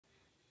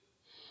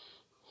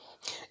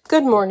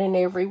Good morning,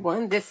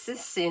 everyone. This is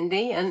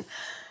Cindy, and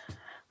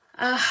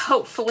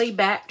hopefully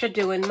back to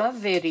doing my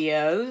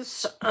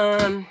videos.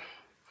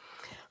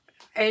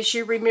 As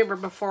you remember,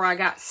 before I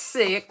got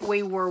sick,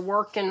 we were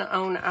working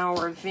on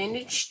our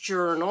vintage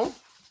journal,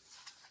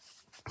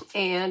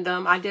 and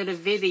I did a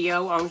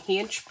video on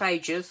hinged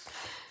pages.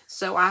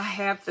 So I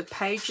have the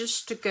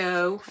pages to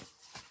go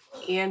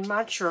in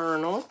my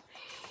journal.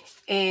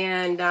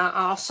 And I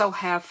also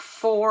have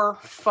 4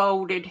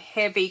 folded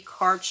heavy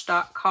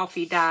cardstock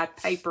coffee dyed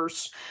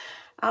papers.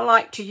 I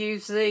like to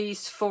use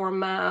these for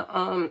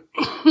my,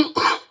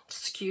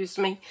 excuse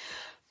me,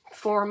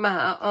 for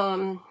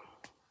my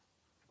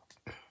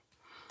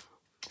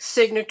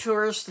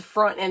signatures, the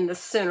front and the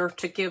center,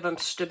 to give them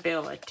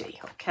stability,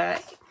 okay?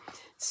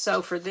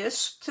 So for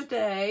this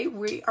today,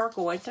 we are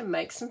going to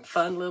make some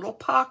fun little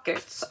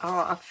pockets,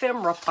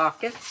 ephemera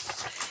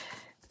pockets.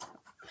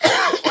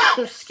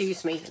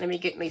 Excuse me, let me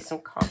get me some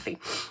coffee.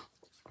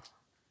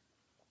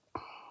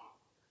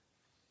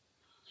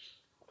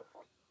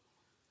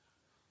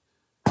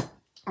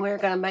 We're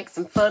going to make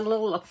some fun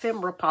little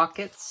ephemera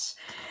pockets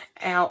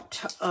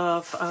out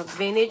of a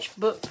vintage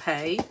book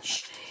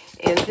page.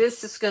 And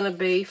this is going to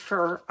be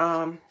for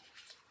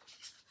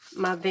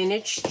my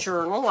vintage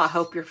journal. I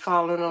hope you're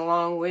following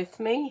along with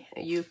me.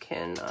 You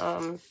can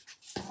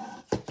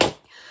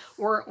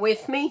work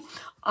with me.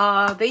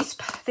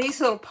 These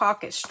little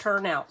pockets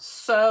turn out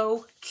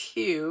so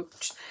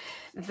cute.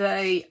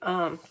 They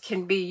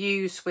can be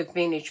used with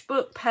vintage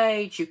book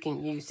page. You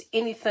can use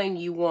anything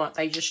you want.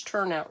 They just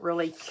turn out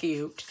really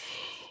cute.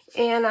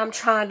 And I'm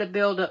trying to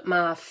build up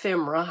my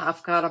ephemera.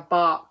 I've got a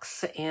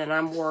box and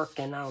I'm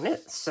working on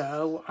it.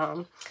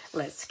 So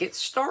let's get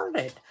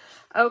started.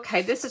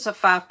 Okay, this is a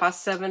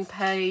 5x7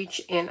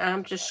 page, and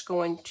I'm just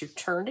going to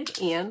turn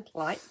it in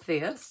like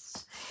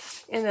this.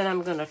 And then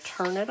I'm going to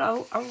turn it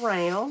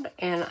around,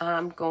 and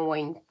I'm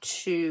going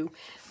to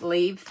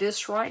leave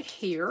this right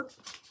here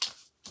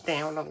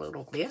down a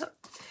little bit.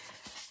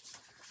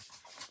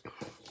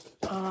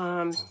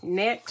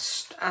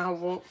 Next, I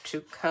want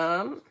to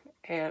come,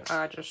 and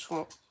I just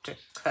want to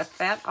cut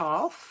that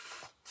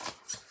off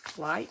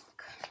like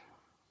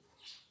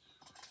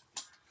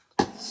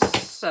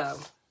so.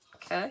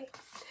 Okay.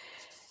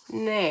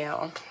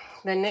 Now,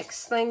 the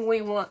next thing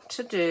we want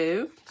to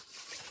do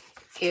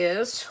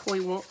is we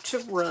want to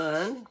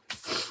run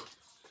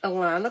a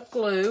line of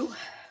glue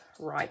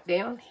right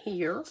down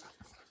here.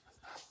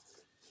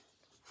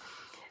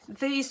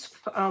 These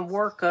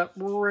work up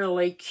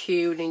really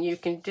cute, and you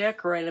can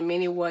decorate them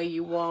any way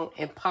you want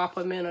and pop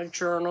them in a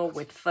journal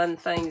with fun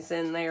things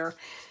in there.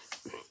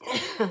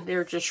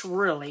 They're just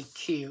really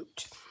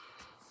cute.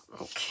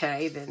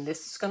 Okay, then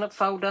this is going to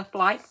fold up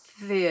like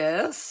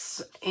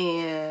this,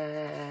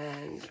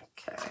 and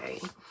okay,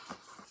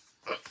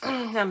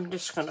 I'm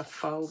just going to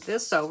fold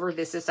this over.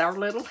 This is our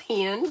little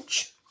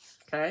hinge,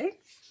 okay?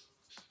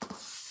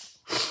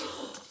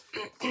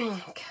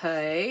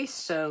 Okay,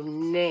 so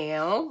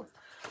now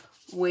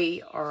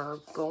we are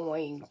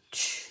going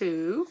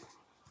to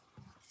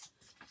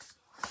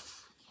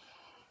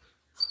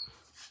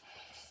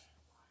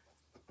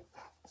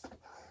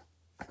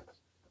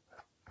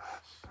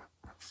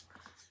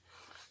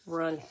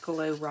run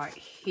glue right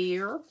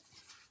here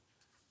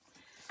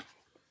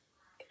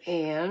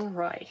and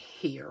right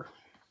here,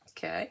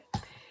 okay?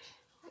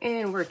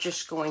 And we're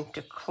just going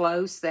to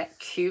close that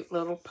cute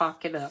little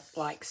pocket up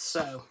like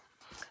so.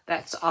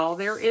 That's all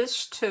there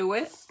is to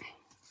it.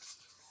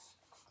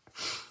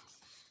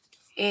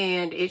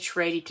 And it's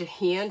ready to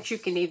hinge. You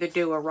can either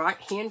do a right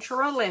hinge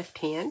or a left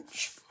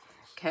hinge.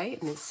 Okay,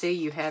 and then see,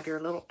 you have your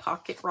little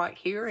pocket right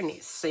here, and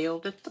it's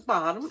sealed at the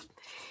bottom.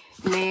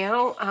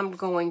 Now I'm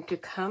going to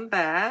come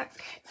back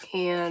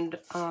and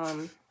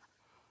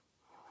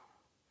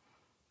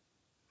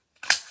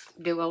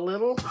do a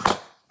little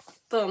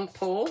thumb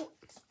pull.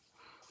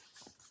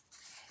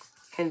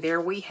 And there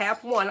we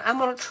have one. I'm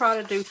going to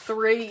try to do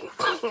 3.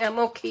 I'm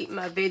going to keep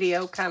my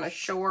video kind of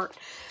short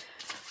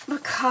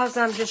because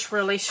I'm just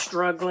really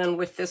struggling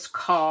with this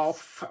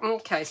cough.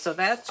 Okay, so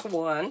that's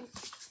one.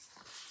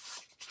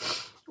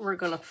 We're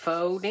going to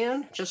fold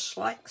in just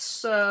like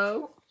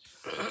so.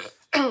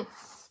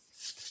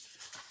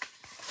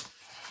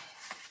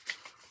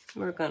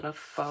 We're going to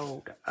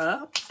fold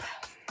up.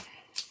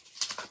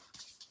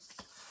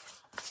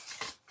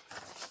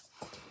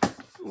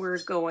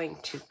 We're going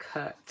to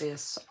cut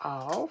this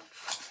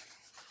off.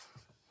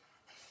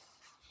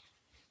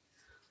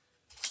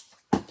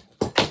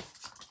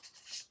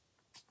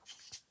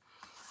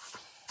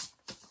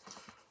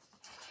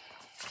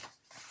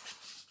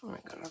 We're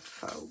going to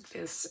fold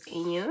this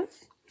in.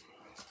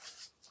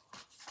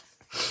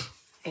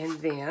 And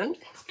then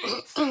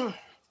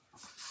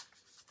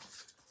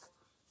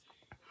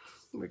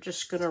we're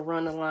just going to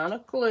run a line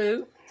of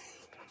glue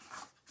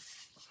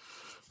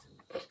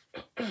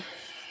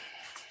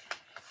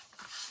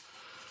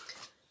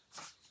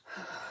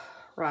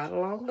right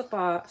along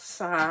the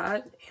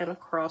side and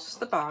across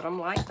the bottom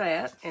like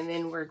that. And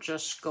then we're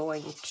just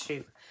going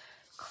to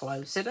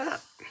close it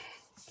up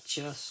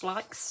just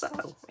like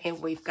so. And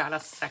we've got a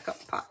second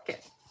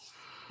pocket.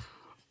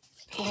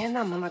 And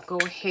I'm going to go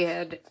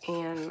ahead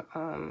and,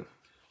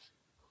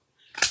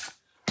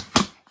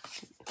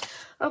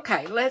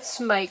 okay, let's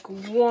make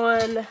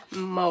one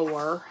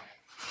more.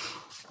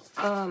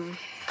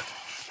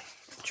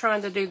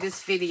 Trying to do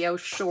this video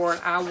short.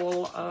 I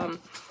will,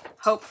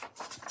 hope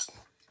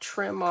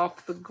trim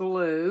off the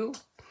glue.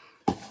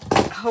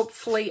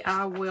 Hopefully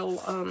I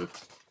will,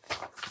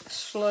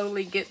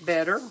 slowly get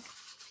better.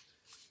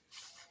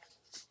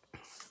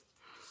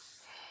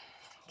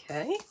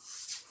 Okay.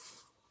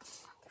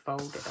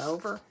 Fold it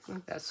over.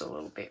 That's a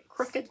little bit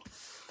crooked.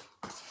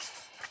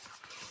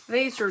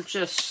 These are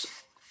just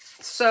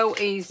so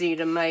easy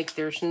to make.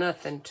 There's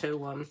nothing to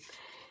them.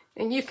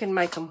 And you can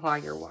make them while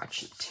you're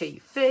watching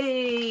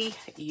TV.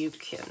 You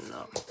can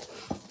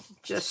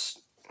just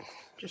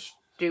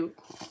do.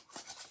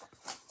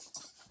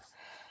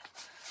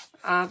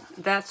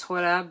 That's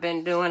what I've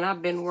been doing.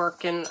 I've been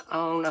working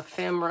on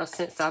ephemera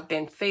since I've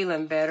been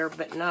feeling better,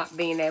 but not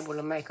being able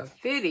to make a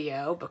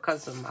video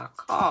because of my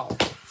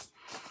cough.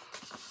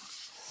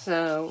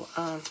 So,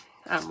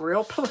 I'm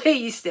real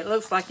pleased. It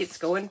looks like it's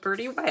going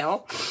pretty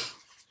well.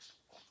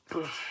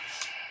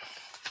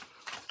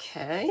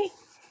 Okay.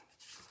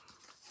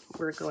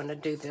 We're going to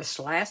do this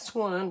last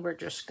one. We're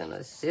just going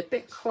to zip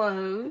it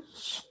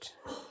closed.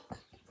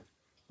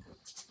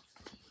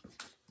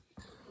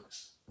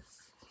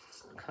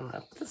 Come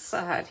up the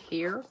side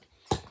here.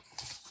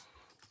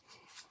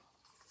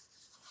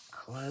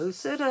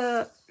 Close it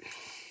up.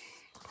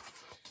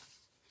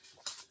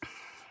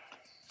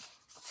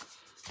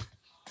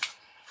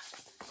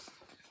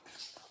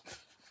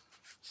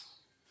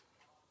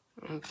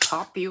 And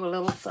pop you a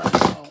little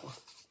thumb roll.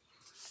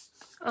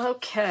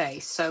 Okay,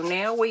 so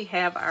now we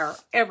have our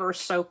ever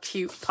so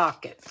cute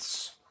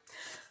pockets.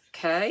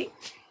 Okay.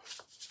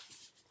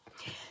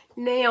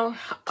 Now,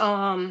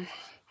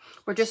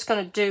 we're just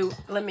going to do,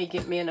 let me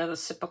get me another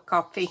sip of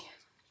coffee.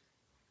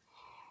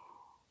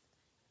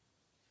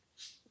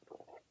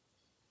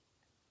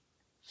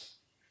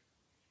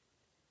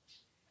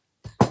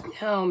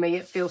 Oh, me,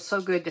 it feels so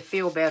good to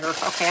feel better.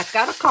 Okay, I've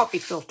got a coffee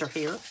filter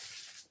here.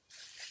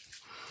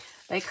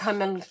 They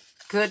come in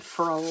good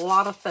for a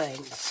lot of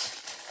things.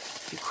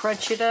 You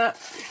crunch it up.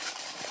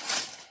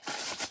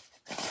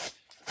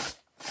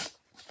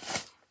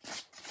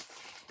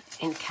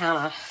 And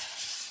kind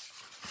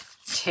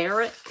of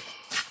tear it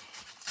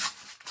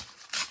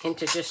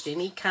into just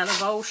any kind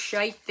of old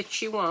shape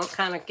that you want.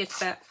 Kind of get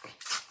that.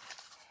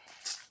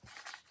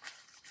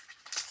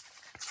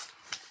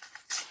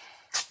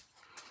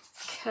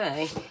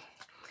 Okay.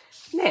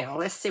 Now,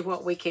 let's see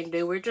what we can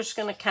do. We're just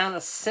going to kind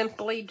of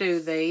simply do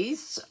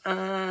these.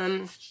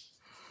 I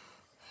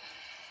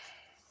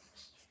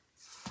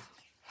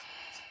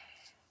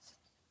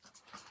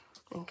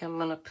think I'm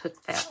going to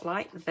put that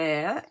like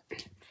that.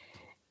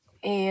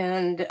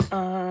 And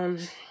I'm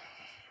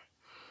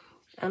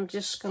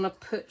just going to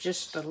put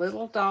just a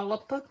little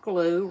dollop of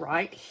glue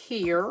right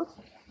here.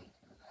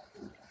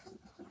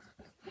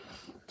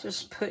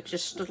 Just put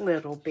just a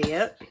little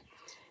bit.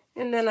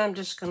 And then I'm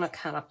just going to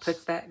kind of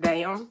put that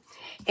down.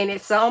 And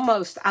it's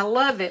almost, I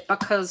love it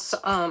because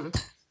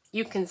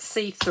you can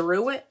see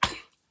through it,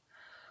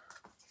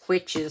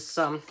 which is,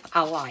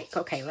 I like.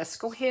 Okay, let's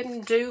go ahead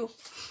and do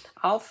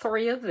all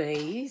three of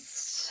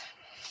these.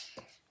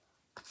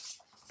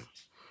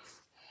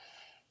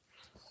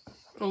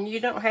 And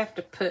you don't have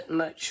to put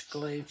much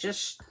glue,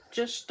 just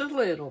a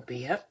little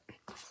bit.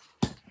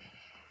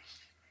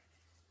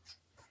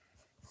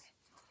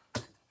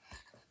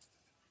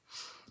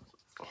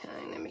 Okay,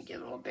 let me get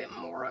a little bit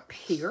more up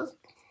here.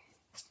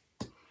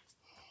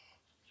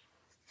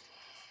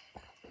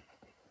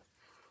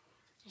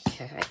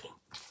 Okay.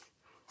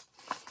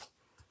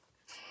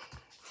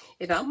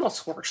 It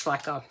almost works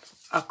like a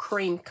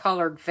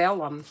cream-colored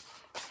vellum.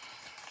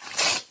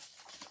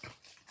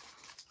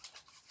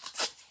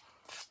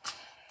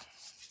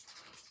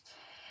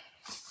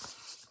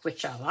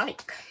 Which I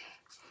like.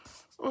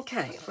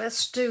 Okay,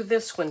 let's do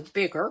this one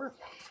bigger.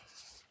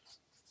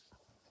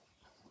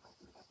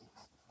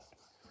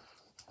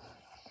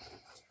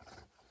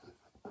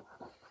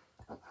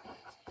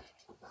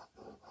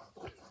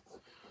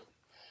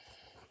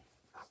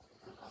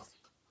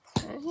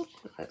 Okay,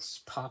 let's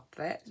pop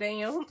that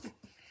down.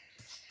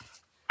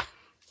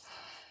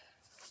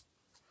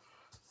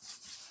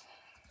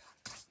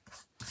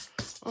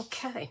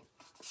 Okay.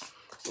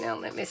 Now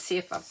let me see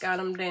if I've got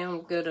them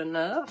down good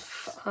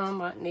enough. I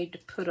might need to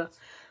put a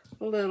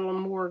little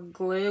more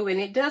glue. And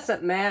it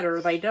doesn't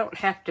matter. They don't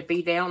have to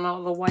be down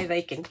all the way.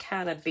 They can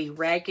kind of be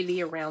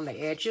raggedy around the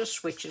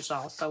edges, which is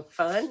also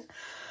fun.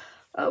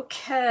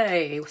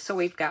 Okay, so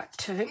we've got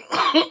two.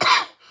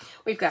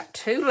 We've got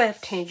two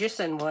left hinges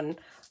and one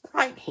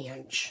right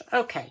hinge.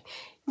 Okay,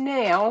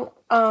 now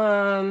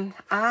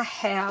I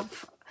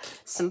have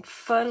some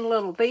fun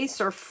little, these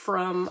are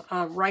from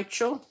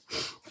Rachel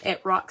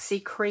at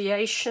Roxy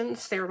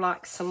Creations. They're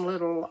like some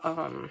little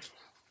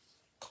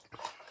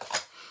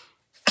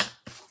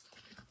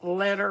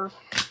letter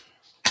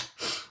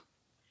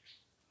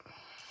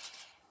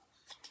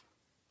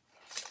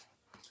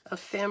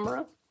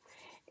ephemera.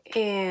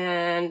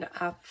 And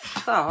I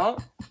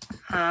thought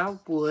I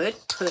would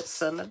put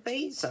some of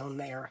these on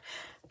there.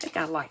 I think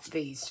I like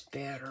these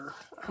better.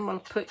 I'm going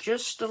to put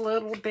just a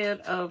little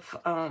bit of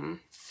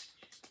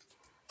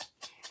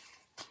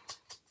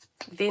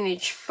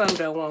vintage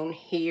photo on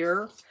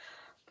here.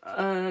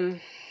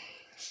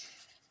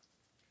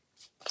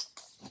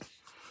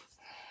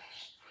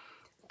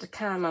 To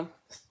kind of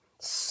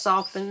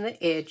soften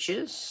the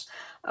edges.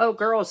 Oh,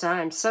 girls,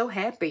 I am so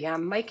happy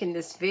I'm making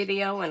this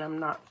video and I'm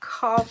not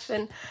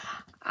coughing.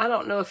 I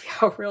don't know if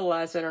y'all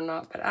realize it or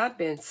not, but I've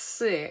been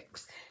sick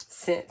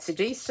since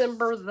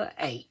December the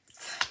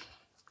 8th.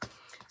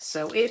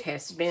 So it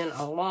has been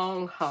a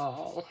long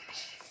haul.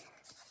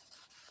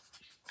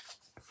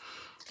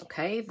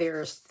 Okay,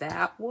 there's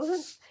that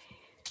one.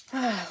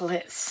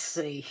 Let's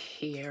see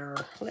here.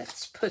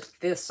 Let's put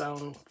this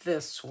on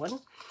this one.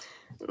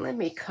 Let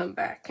me come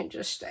back and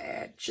just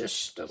add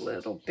just a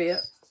little bit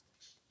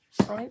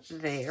right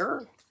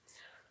there.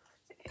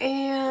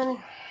 And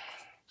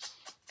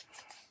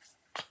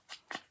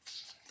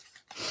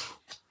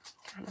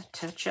kind of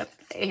touch up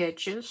the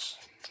edges.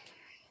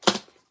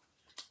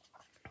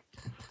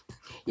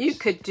 You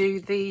could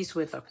do these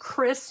with a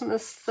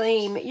Christmas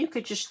theme. You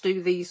could just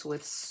do these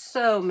with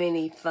so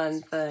many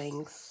fun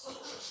things.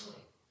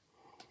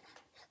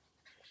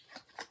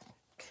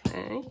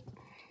 Okay.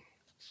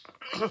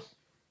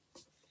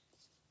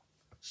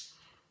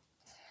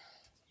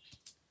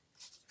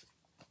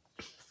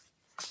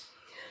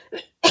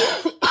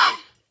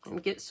 Let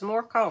me get some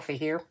more coffee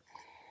here.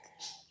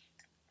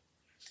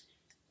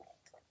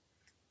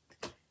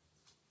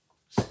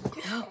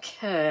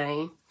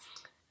 Okay.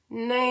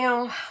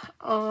 Now,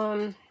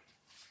 I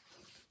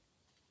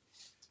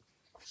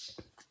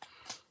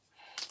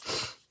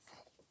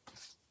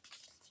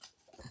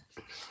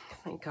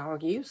think I'll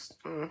use,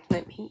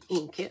 let me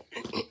ink it.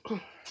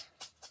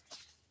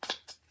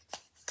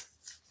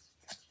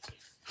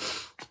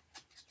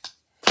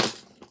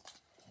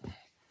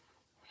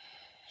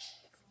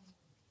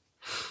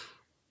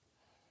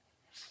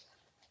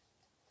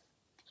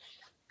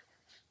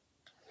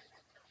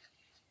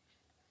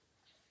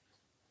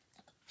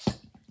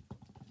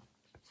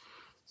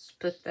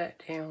 Put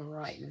that down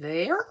right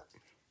there.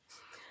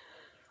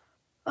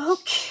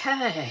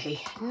 Okay,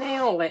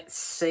 now let's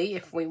see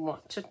if we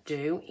want to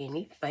do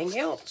anything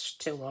else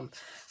to them.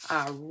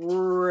 I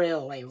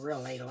really,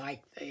 really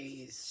like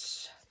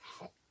these.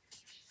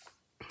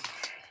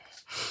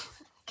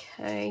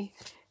 Okay,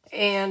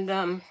 and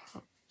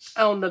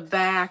on the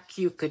back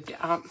you could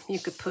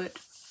put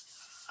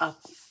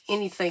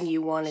anything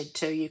you wanted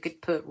to. You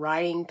could put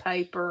writing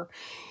paper.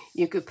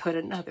 You could put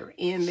another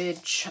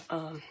image.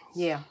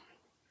 Yeah.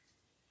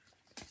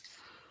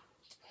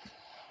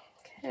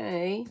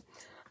 Okay,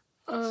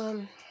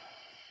 I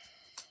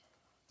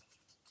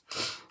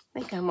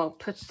think I'm going to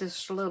put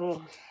this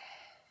little,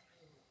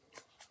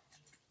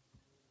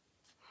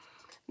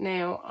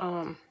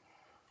 now,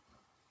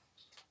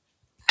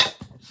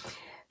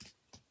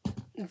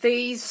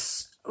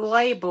 these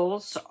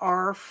labels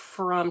are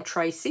from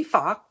Tracy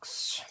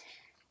Fox.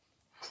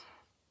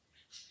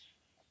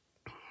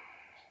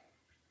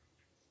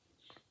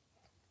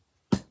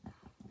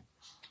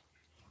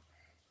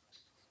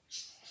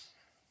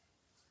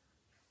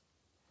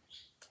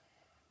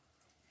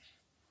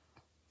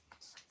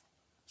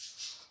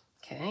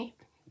 Okay,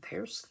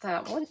 there's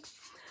that one.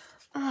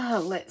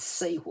 Let's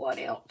see what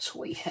else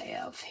we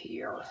have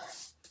here.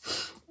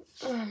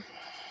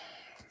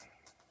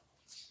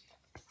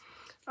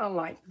 I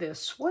like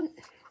this one.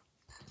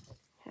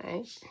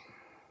 Okay.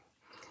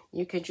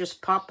 You can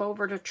just pop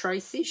over to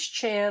Tracy's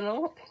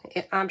channel.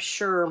 I'm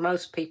sure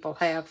most people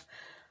have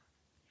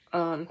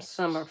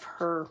some of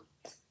her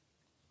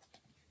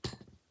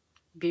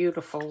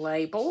beautiful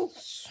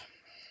labels.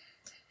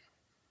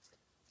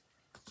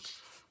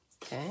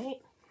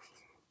 Okay.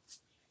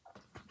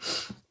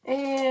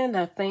 And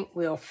I think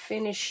we'll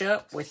finish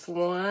up with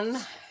one,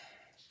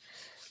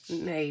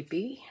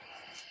 maybe.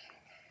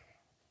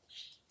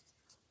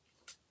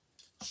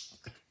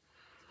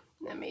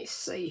 Let me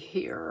see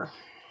here.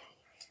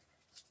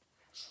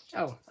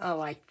 Oh, I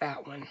like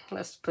that one.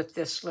 Let's put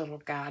this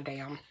little guy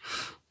down.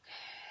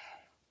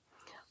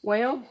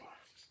 Well,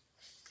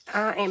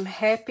 I am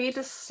happy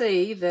to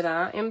see that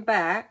I am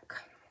back.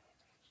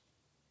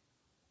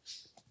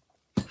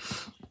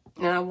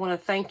 And I want to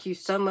thank you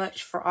so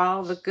much for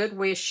all the good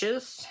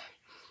wishes.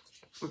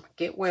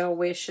 Get well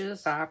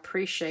wishes. I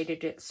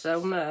appreciated it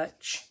so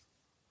much.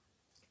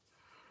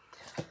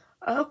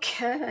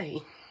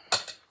 Okay.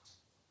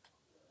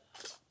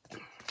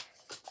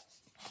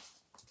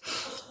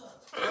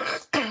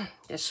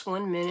 Just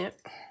 1 minute.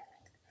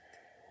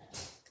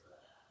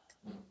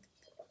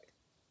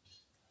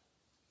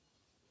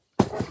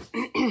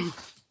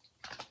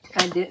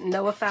 I didn't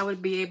know if I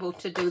would be able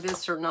to do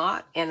this or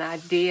not, and I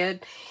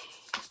did.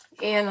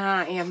 And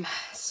I am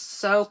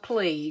so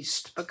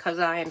pleased because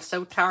I am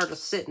so tired of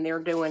sitting there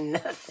doing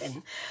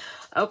nothing.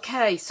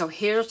 Okay, so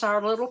here's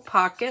our little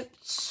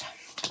pockets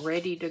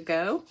ready to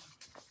go.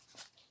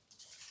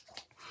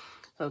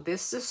 So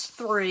this is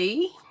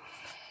 3.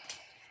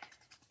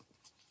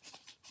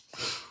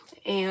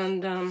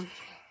 And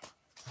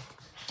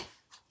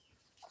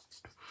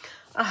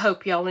I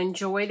hope y'all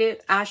enjoyed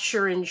it. I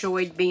sure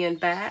enjoyed being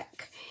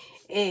back.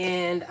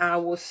 And I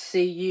will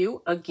see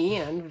you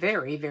again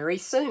very, very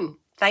soon.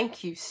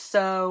 Thank you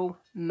so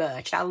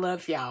much. I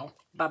love y'all.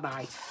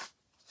 Bye-bye.